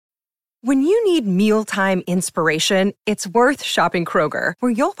When you need mealtime inspiration, it's worth shopping Kroger,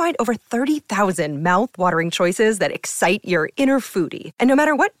 where you'll find over 30,000 mouth-watering choices that excite your inner foodie. And no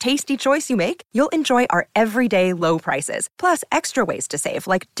matter what tasty choice you make, you'll enjoy our everyday low prices, plus extra ways to save,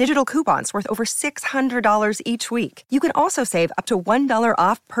 like digital coupons worth over $600 each week. You can also save up to $1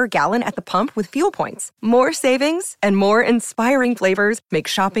 off per gallon at the pump with fuel points. More savings and more inspiring flavors make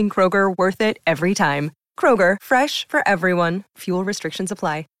shopping Kroger worth it every time. Kroger, fresh for everyone. Fuel restrictions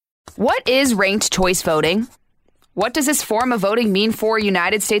apply. What is ranked choice voting? What does this form of voting mean for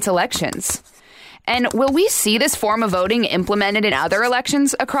United States elections? And will we see this form of voting implemented in other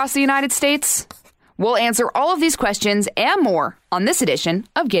elections across the United States? We'll answer all of these questions and more on this edition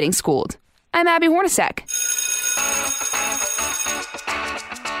of Getting Schooled. I'm Abby Hornacek.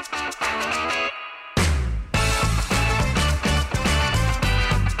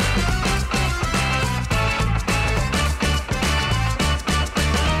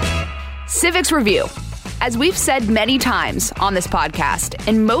 Civics Review. As we've said many times on this podcast,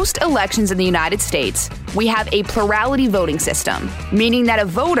 in most elections in the United States, we have a plurality voting system, meaning that a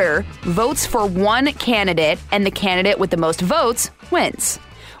voter votes for one candidate and the candidate with the most votes wins,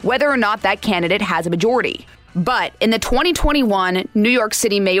 whether or not that candidate has a majority. But in the 2021 New York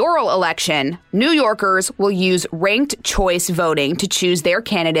City mayoral election, New Yorkers will use ranked choice voting to choose their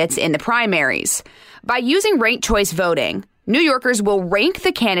candidates in the primaries. By using ranked choice voting, New Yorkers will rank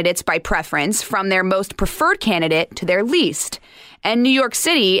the candidates by preference from their most preferred candidate to their least. And New York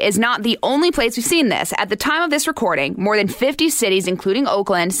City is not the only place we've seen this. At the time of this recording, more than 50 cities, including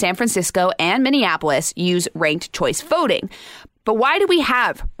Oakland, San Francisco, and Minneapolis, use ranked choice voting. But why do we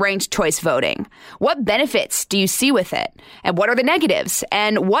have ranked choice voting? What benefits do you see with it? And what are the negatives?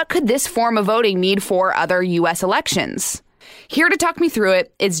 And what could this form of voting mean for other U.S. elections? Here to talk me through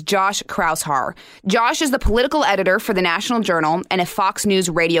it is Josh Kraushaar. Josh is the political editor for the National Journal and a Fox News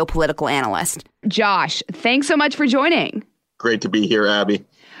radio political analyst. Josh, thanks so much for joining. Great to be here, Abby.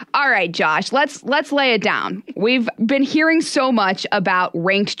 All right, Josh, let's lay it down. We've been hearing so much about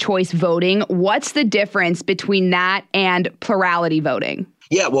ranked choice voting. What's the difference between that and plurality voting?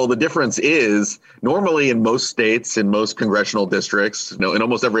 Yeah, well, the difference is normally in most states, in most congressional districts, in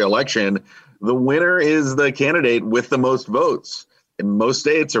almost every election, the winner is the candidate with the most votes. In most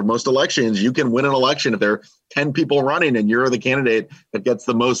states or most elections, you can win an election if there are 10 people running and you're the candidate that gets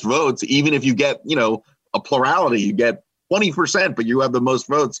the most votes. Even if you get, a plurality, you get 20%, but you have the most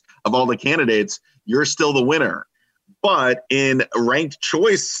votes of all the candidates, you're still the winner. But in ranked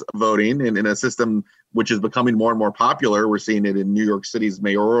choice voting, and in a system which is becoming more and more popular, we're seeing it in New York City's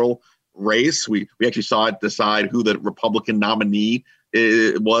mayoral race. We actually saw it decide who the Republican nominee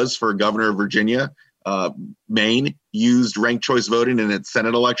it was for governor of Virginia. Maine used ranked choice voting in its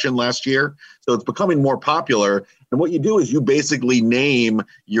Senate election last year. So it's becoming more popular. And what you do is you basically name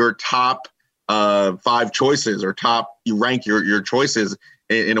your top 5 choices, or you rank your choices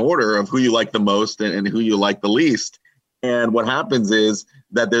in order of who you like the most and who you like the least. And what happens is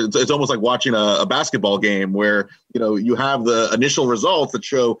that it's almost like watching a basketball game where, you have the initial results that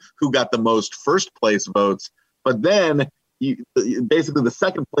show who got the most first place votes, but then basically the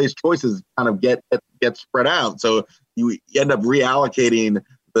second place choices kind of get spread out. So you end up reallocating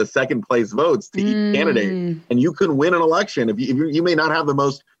the second place votes to each candidate, and you can win an election. If you may not have the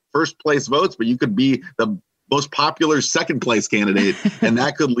most first place votes, but you could be the most popular second place candidate, and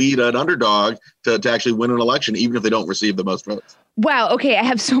that could lead an underdog to actually win an election, even if they don't receive the most votes. Wow. Okay. I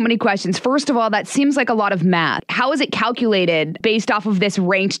have so many questions. First of all, that seems like a lot of math. How is it calculated based off of this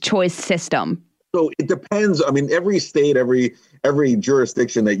ranked choice system? So it depends. I mean, every state, every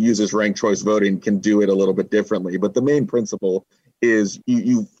jurisdiction that uses ranked choice voting can do it a little bit differently. But the main principle is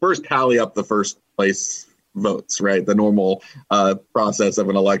you first tally up the first place votes, right? The normal process of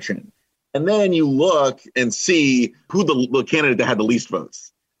an election. And then you look and see who the candidate that had the least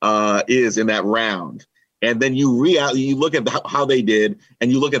votes is in that round. And then you look at how they did, and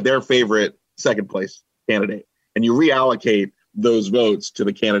you look at their favorite second place candidate, and you reallocate those votes to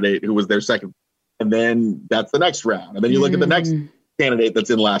the candidate who was their second. And then that's the next round. And then you look at the next candidate that's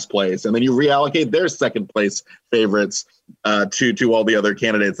in last place, and then you reallocate their second place favorites to all the other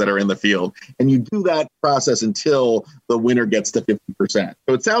candidates that are in the field. And you do that process until the winner gets to 50%.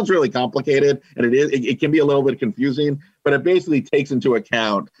 So it sounds really complicated, and it can be a little bit confusing, but it basically takes into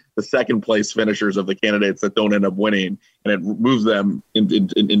account the second place finishers of the candidates that don't end up winning, and it moves them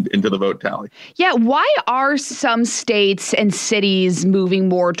into the vote tally. Yeah. Why are some states and cities moving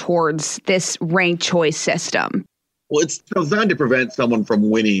more towards this ranked choice system? Well, it's designed to prevent someone from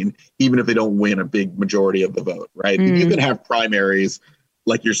winning, even if they don't win a big majority of the vote, right? You can have primaries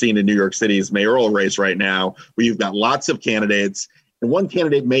like you're seeing in New York City's mayoral race right now, where you've got lots of candidates And one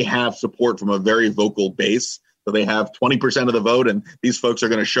candidate may have support from a very vocal base. So they have 20% of the vote, and these folks are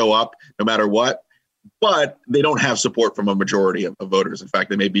going to show up no matter what. But they don't have support from a majority of voters. In fact,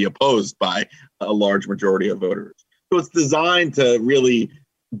 they may be opposed by a large majority of voters. So it's designed to really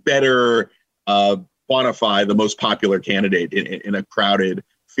better quantify the most popular candidate in a crowded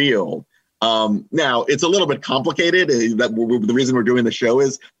field. Now, it's a little bit complicated. The reason we're doing the show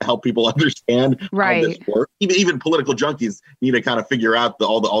is to help people understand how this works. Even political junkies need to kind of figure out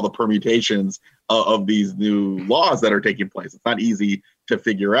all the permutations of these new laws that are taking place. It's not easy to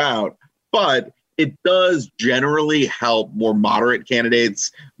figure out, but it does generally help more moderate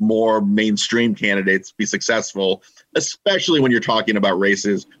candidates, more mainstream candidates be successful, especially when you're talking about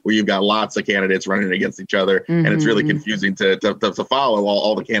races where you've got lots of candidates running against each other. And it's really confusing to follow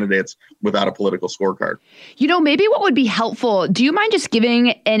all the candidates without a political scorecard. You know, maybe what would be helpful, do you mind just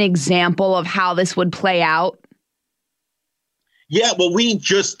giving an example of how this would play out? Yeah, well, we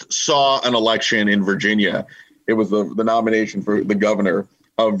just saw an election in Virginia. It was the nomination for the governor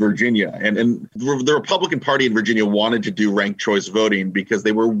of Virginia. And the Republican Party in Virginia wanted to do ranked choice voting because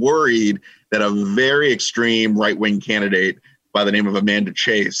they were worried that a very extreme right-wing candidate by the name of Amanda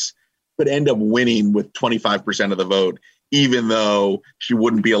Chase could end up winning with 25% of the vote, even though she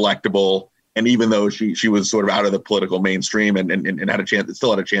wouldn't be electable and even though she was sort of out of the political mainstream and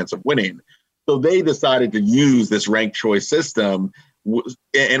still had a chance of winning. So they decided to use this ranked choice system.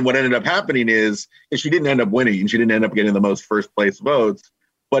 And what ended up happening is she didn't end up winning. She didn't end up getting the most first place votes.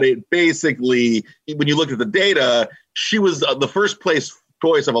 But it basically, when you look at the data, she was the first place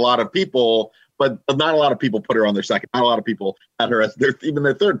choice of a lot of people, but not a lot of people put her on their second. Not a lot of people had her as even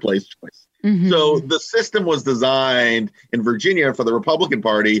their third place choice. So the system was designed in Virginia for the Republican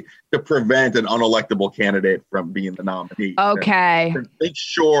Party to prevent an unelectable candidate from being the nominee. Okay. To make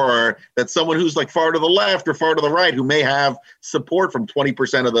sure that someone who's like far to the left or far to the right, who may have support from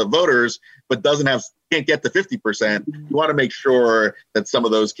 20% of the voters, but can't get to 50%, you want to make sure that some of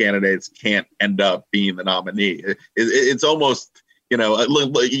those candidates can't end up being the nominee. It's almost, you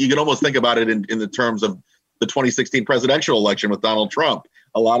can almost think about it in the terms of the 2016 presidential election with Donald Trump.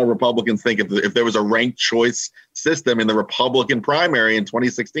 A lot of Republicans think if there was a ranked choice system in the Republican primary in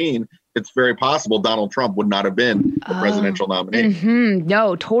 2016, it's very possible Donald Trump would not have been the presidential nominee.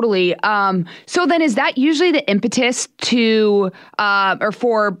 No, totally. So then is that usually the impetus to or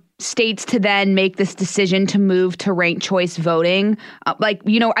for states to then make this decision to move to ranked choice voting?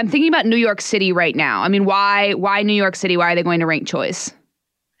 I'm thinking about New York City right now. I mean, why New York City? Why are they going to ranked choice?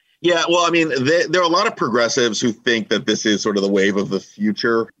 Yeah, well, I mean, there are a lot of progressives who think that this is sort of the wave of the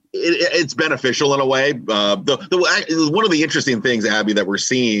future. It's beneficial in a way. One of the interesting things, Abby, that we're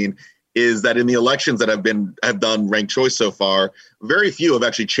seeing is that in the elections that have done ranked choice so far, very few have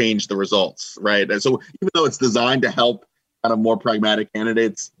actually changed the results, right? And so even though it's designed to help kind of more pragmatic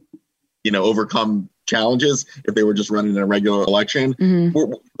candidates, overcome challenges if they were just running in a regular election,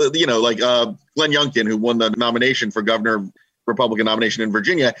 like Glenn Youngkin, who won the nomination for governor, Republican nomination in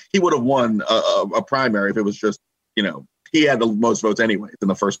Virginia, he would have won a primary if it was just, he had the most votes anyways in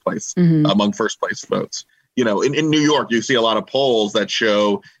the first place, among first place votes. In New York, you see a lot of polls that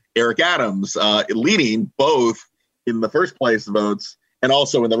show Eric Adams leading both in the first place votes and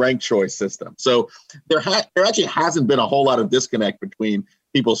also in the ranked choice system. So there actually hasn't been a whole lot of disconnect between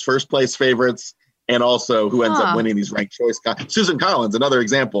people's first place favorites and also who ends up winning these ranked choice. Susan Collins, another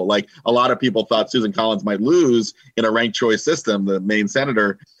example. Like a lot of people thought Susan Collins might lose in a ranked choice system, the Maine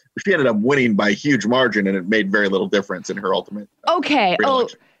senator. She ended up winning by a huge margin, and it made very little difference in her ultimate. Okay.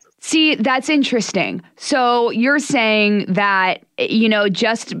 See, that's interesting. So you're saying that,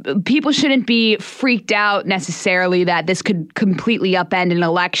 just people shouldn't be freaked out necessarily that this could completely upend an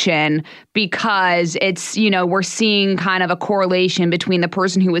election because it's, we're seeing kind of a correlation between the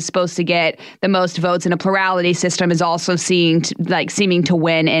person who was supposed to get the most votes in a plurality system is also seeming to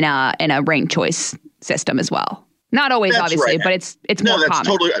win in a ranked choice system as well. Not always, that's obviously, right. But it's more common.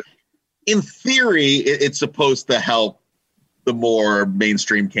 Totally. In theory, it's supposed to help the more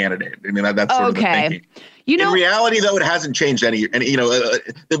mainstream candidate. I mean, that's sort of the thinking. In reality, though, it hasn't changed any. And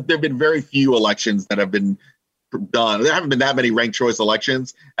there have been very few elections that have been done. There haven't been that many ranked choice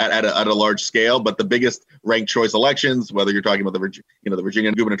elections at a large scale. But the biggest ranked choice elections, whether you're talking about the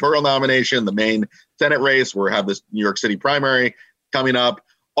Virginia gubernatorial nomination, the Maine Senate race, where we have this New York City primary coming up,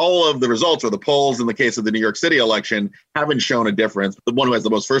 all of the results or the polls in the case of the New York City election haven't shown a difference. The one who has the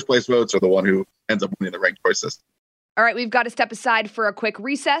most first place votes or the one who ends up winning the ranked choice system. All right, we've got to step aside for a quick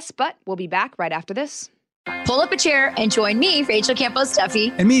recess, but we'll be back right after this. Pull up a chair and join me, Rachel Campos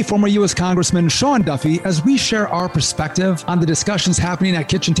Duffy. And me, former U.S. Congressman Sean Duffy, as we share our perspective on the discussions happening at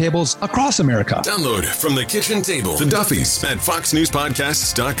kitchen tables across America. Download From the Kitchen Table to Duffy's at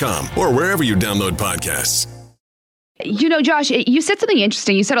foxnewspodcasts.com or wherever you download podcasts. You know, Josh, you said something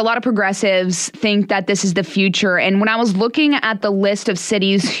interesting. You said a lot of progressives think that this is the future. And when I was looking at the list of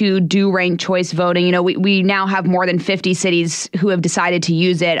cities who do ranked choice voting, you know, we now have more than 50 cities who have decided to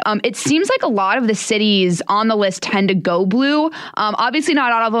use it. It seems like a lot of the cities on the list tend to go blue. Obviously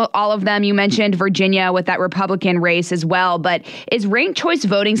not all of them. You mentioned Virginia with that Republican race as well. But is ranked choice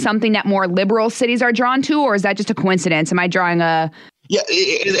voting something that more liberal cities are drawn to, or is that just a coincidence? Am I drawing a... Yeah,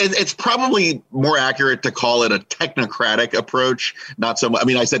 it's probably more accurate to call it a technocratic approach. Not so much. I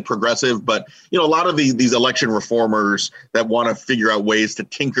mean, I said progressive, but you know, a lot of these election reformers that want to figure out ways to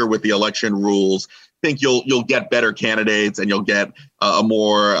tinker with the election rules think you'll get better candidates and you'll get a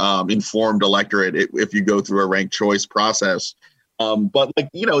more informed electorate if you go through a ranked choice process. But like,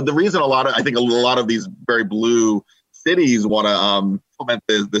 you know, the reason I think a lot of these very blue cities want to implement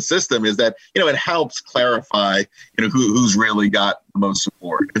the system is that, you know, it helps clarify, you know, who's really got the most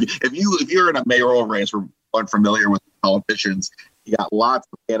support. If you're in a mayoral race, we're unfamiliar with politicians, you got lots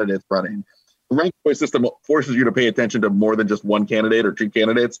of candidates running. The ranked choice system forces you to pay attention to more than just one candidate or two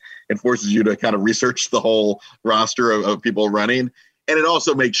candidates. It forces you to kind of research the whole roster of people running. And it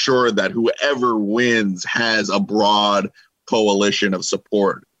also makes sure that whoever wins has a broad coalition of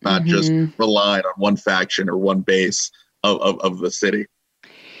support, not just relying on one faction or one base of the city.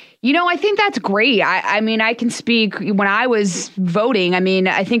 You know, I think that's great. I mean, I can speak when I was voting. I mean,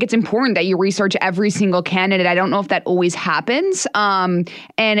 I think it's important that you research every single candidate. I don't know if that always happens. And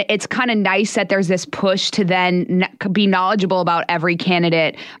it's kind of nice that there's this push to then be knowledgeable about every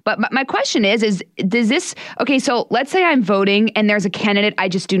candidate. But my question is does this, okay, so let's say I'm voting and there's a candidate I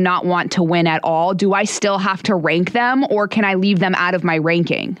just do not want to win at all. Do I still have to rank them, or can I leave them out of my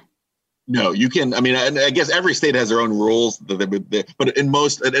ranking? No, you can. I mean, I guess every state has their own rules, but in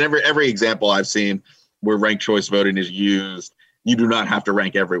every example I've seen where ranked choice voting is used, you do not have to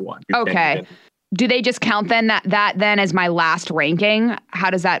rank everyone. Okay. Do they just count then that then as my last ranking? How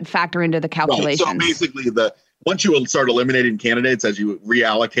does that factor into the calculations? Right. So basically, once you start eliminating candidates as you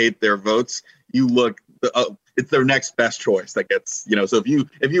reallocate their votes, you look. It's their next best choice that gets. You know, so if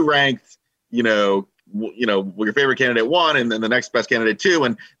you ranked, your favorite candidate 1 and then the next best candidate 2,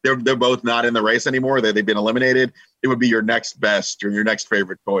 and they're both not in the race anymore, they've been eliminated, it would be your next best or your next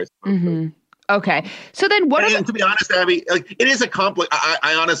favorite choice. Mm-hmm. Okay. So then to be honest, Abby, like, it is a complex,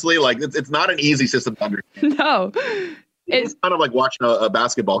 I honestly, like, it's not an easy system to understand. No. It's kind of like watching a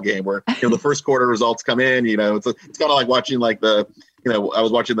basketball game where, you know, the first quarter results come in, you know, it's kind of like watching like I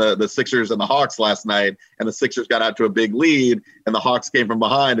was watching the Sixers and the Hawks last night, and the Sixers got out to a big lead and the Hawks came from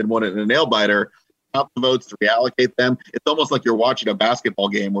behind and won it in a nail biter. Count the votes to reallocate them. It's almost like you're watching a basketball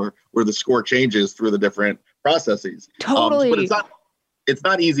game where the score changes through the different processes. Totally. But it's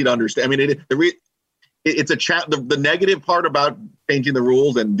not easy to understand. I mean, it's a chat. The negative part about changing the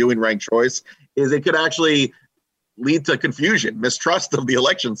rules and doing ranked choice is it could actually lead to confusion, mistrust of the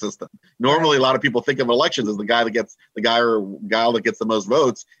election system. Normally, a lot of people think of elections as the guy that gets the most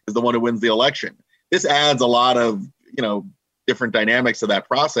votes is the one who wins the election. This adds a lot of, you know, different dynamics to that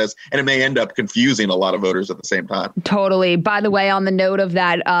process, and it may end up confusing a lot of voters at the same time. Totally. By the way, on the note of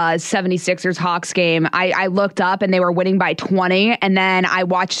that 76ers Hawks game, I looked up and they were winning by 20, and then I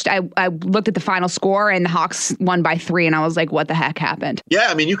looked at the final score and the Hawks won by 3, and I was like, what the heck happened? Yeah,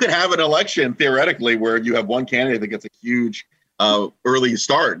 I mean, you could have an election theoretically where you have one candidate that gets a huge early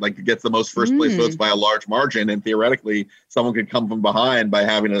start, like gets the most first place votes by a large margin, and theoretically someone could come from behind by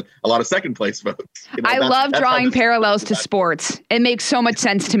having a lot of second place votes. You know, I love drawing parallels to sports. It makes so much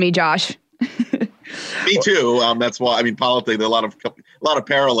sense to me, Josh. Me too. That's why, I mean, politics, there are a lot of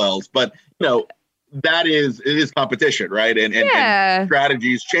parallels, but you know, it is competition, right? And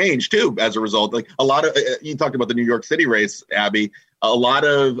strategies change too as a result. Like a lot of, you talked about the New York City race, Abby. A lot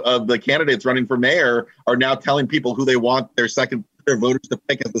of the candidates running for mayor are now telling people who they want their voters to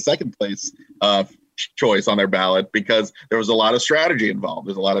pick as the second place choice on their ballot, because there was a lot of strategy involved.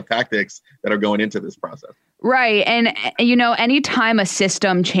 There's a lot of tactics that are going into this process. Right. And, you know, anytime a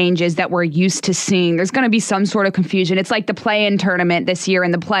system changes that we're used to seeing, there's going to be some sort of confusion. It's like the play-in tournament this year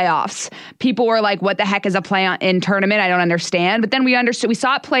in the playoffs. People were like, what the heck is a play-in tournament? I don't understand. But then we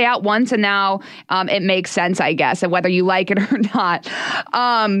saw it play out once, and now it makes sense, I guess, and whether you like it or not.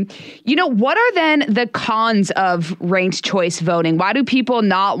 You know, what are then the cons of ranked choice voting? Why do people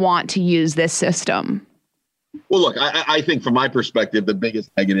not want to use this system? Well, look, I think from my perspective, the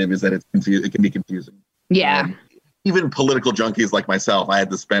biggest negative is that it can be confusing. Yeah. even political junkies like myself, I had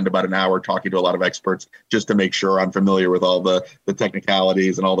to spend about an hour talking to a lot of experts just to make sure I'm familiar with all the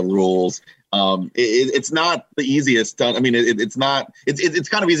technicalities and all the rules. It's not the easiest. It's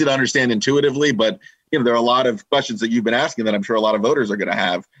kind of easy to understand intuitively, but there are a lot of questions that you've been asking that I'm sure a lot of voters are going to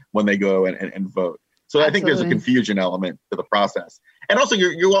have when they go and vote. So Absolutely. I think there's a confusion element to the process. And also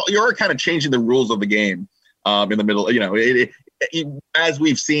you're kind of changing the rules of the game in the middle. As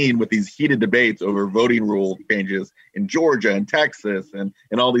we've seen with these heated debates over voting rule changes in Georgia and Texas and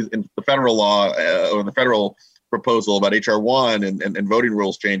all these, in the federal law or the federal proposal about HR 1 and voting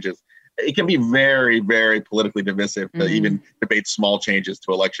rules changes, it can be very, very politically divisive to even debate small changes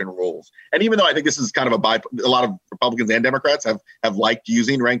to election rules. And even though I think this is kind of a lot of Republicans and Democrats have liked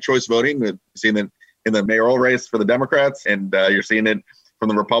using ranked choice voting, we've seen it in the mayoral race for the Democrats, and you're seeing it from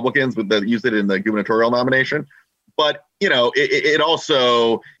the Republicans that used it in the gubernatorial nomination. But, it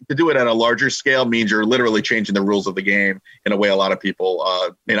also, to do it at a larger scale means you're literally changing the rules of the game in a way a lot of people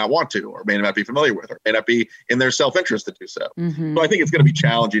may not want to, or may not be familiar with, or may not be in their self-interest to do so. Mm-hmm. So I think it's going to be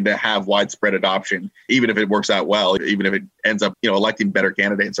challenging to have widespread adoption, even if it works out well, even if it ends up, electing better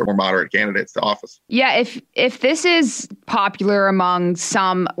candidates or more moderate candidates to office. Yeah, if this is popular among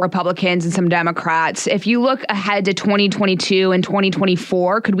some Republicans and some Democrats, if you look ahead to 2022 and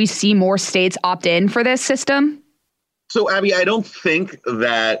 2024, could we see more states opt in for this system? So, Abby, I don't think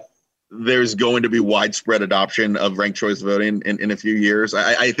that there's going to be widespread adoption of ranked choice voting in a few years.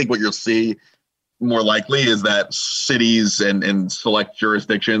 I think what you'll see more likely is that cities and select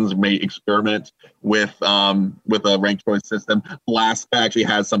jurisdictions may experiment with a ranked choice system. Alaska actually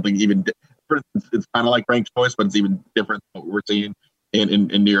has something even different. It's kind of like ranked choice, but it's even different than what we're seeing in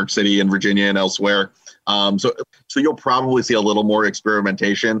New York City and Virginia and elsewhere. So you'll probably see a little more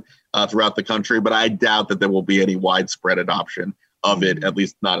experimentation throughout the country, but I doubt that there will be any widespread adoption of it, at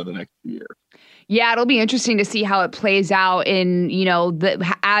least not in the next few years. Yeah, it'll be interesting to see how it plays out in,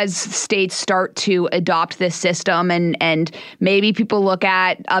 as states start to adopt this system, and maybe people look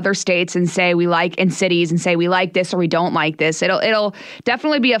at other states and say and cities and say we like this or we don't like this. It'll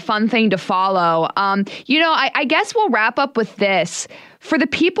definitely be a fun thing to follow. I guess we'll wrap up with this. For the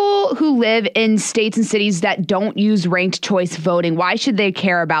people who live in states and cities that don't use ranked choice voting, why should they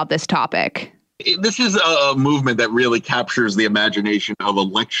care about this topic? This is a movement that really captures the imagination of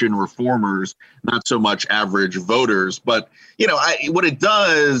election reformers, not so much average voters. But, what it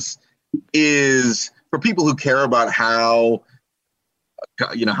does is for people who care about how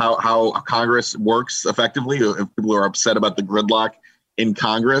Congress works effectively, if people who are upset about the gridlock in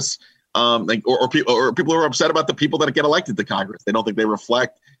Congress, or people who are upset about the people that get elected to Congress. They don't think they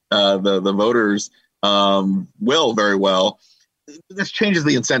reflect the voters' will very well. This changes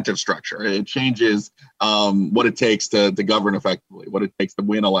the incentive structure. It changes what it takes to govern effectively, what it takes to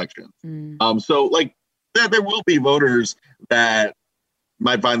win elections. There will be voters that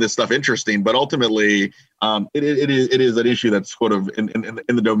might find this stuff interesting, but ultimately it is an issue that's sort of in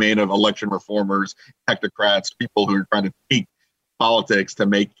the domain of election reformers, technocrats, people who are trying to tweak politics to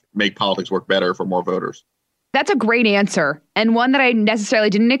make politics work better for more voters. That's a great answer, and one that I necessarily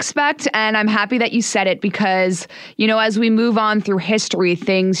didn't expect, and I'm happy that you said it because, as we move on through history,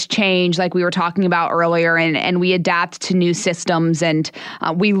 things change like we were talking about earlier, and we adapt to new systems, and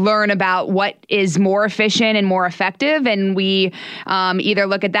we learn about what is more efficient and more effective, and we either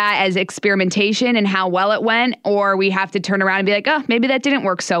look at that as experimentation and how well it went, or we have to turn around and be like, oh, maybe that didn't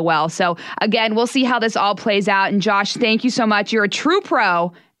work so well. So again, we'll see how this all plays out, and Josh, thank you so much. You're a true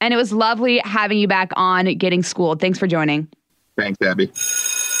pro. And it was lovely having you back on Getting Schooled. Thanks for joining. Thanks, Abby.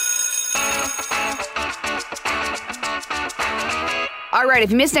 All right, if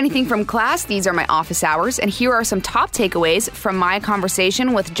you missed anything from class, these are my office hours. And here are some top takeaways from my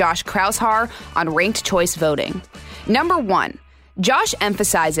conversation with Josh Kraushar on ranked choice voting. Number 1, Josh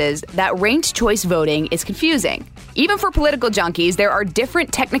emphasizes that ranked choice voting is confusing. Even for political junkies, there are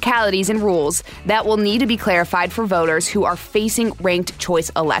different technicalities and rules that will need to be clarified for voters who are facing ranked choice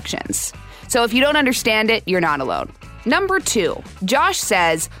elections. So if you don't understand it, you're not alone. Number 2, Josh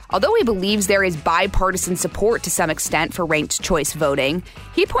says, although he believes there is bipartisan support to some extent for ranked choice voting,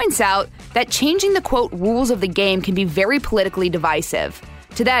 he points out that changing the, quote, rules of the game can be very politically divisive.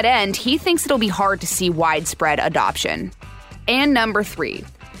 To that end, he thinks it'll be hard to see widespread adoption. And number 3,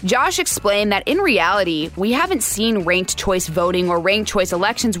 Josh explained that in reality, we haven't seen ranked choice voting or ranked choice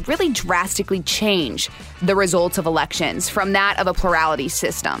elections really drastically change the results of elections from that of a plurality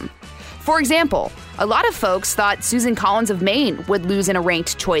system. For example, a lot of folks thought Susan Collins of Maine would lose in a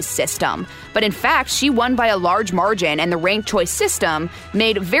ranked choice system, but in fact, she won by a large margin and the ranked choice system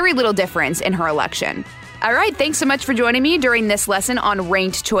made very little difference in her election. All right, thanks so much for joining me during this lesson on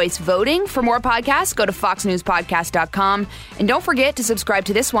ranked choice voting. For more podcasts, go to foxnewspodcast.com. And don't forget to subscribe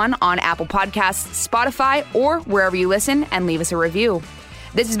to this one on Apple Podcasts, Spotify, or wherever you listen, and leave us a review.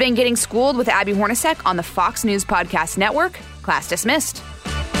 This has been Getting Schooled with Abby Hornacek on the Fox News Podcast Network. Class dismissed.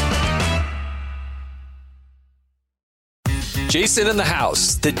 Jason in the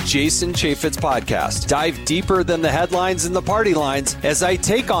House, the Jason Chaffetz Podcast. Dive deeper than the headlines and the party lines as I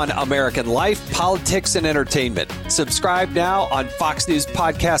take on American life, politics, and entertainment. Subscribe now on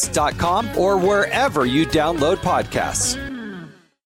foxnewspodcast.com or wherever you download podcasts.